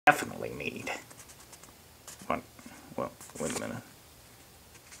definitely need. Well, wait a minute.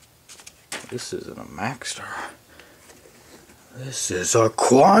 This isn't a Maxstar. This is a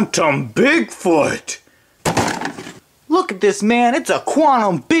Quantum Bigfoot! Look at this, man. It's a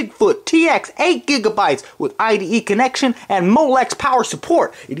Quantum Bigfoot TX 8GB with IDE connection and Molex power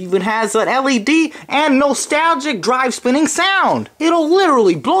support. It even has an LED and nostalgic drive spinning sound. It'll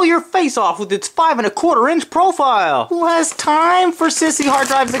literally blow your face off with its 5¼ inch profile. Who has time for sissy hard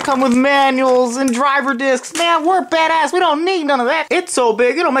drives that come with manuals and driver discs? Man, we're badass. We don't need none of that. It's so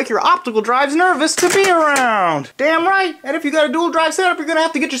big, it'll make your optical drives nervous to be around. Damn right. And if you got a dual drive setup, you're gonna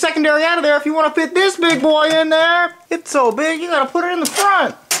have to get your secondary out of there if you want to fit this big boy in there. It's so big, you gotta put it in the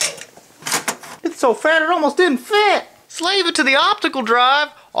front. It's so fat, it almost didn't fit. Slave it to the optical drive?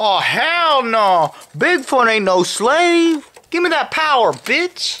 Oh, hell no. Bigfoot ain't no slave. Give me that power,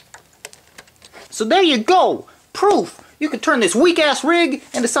 bitch. So there you go. Proof you can turn this weak-ass rig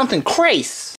into something crazy.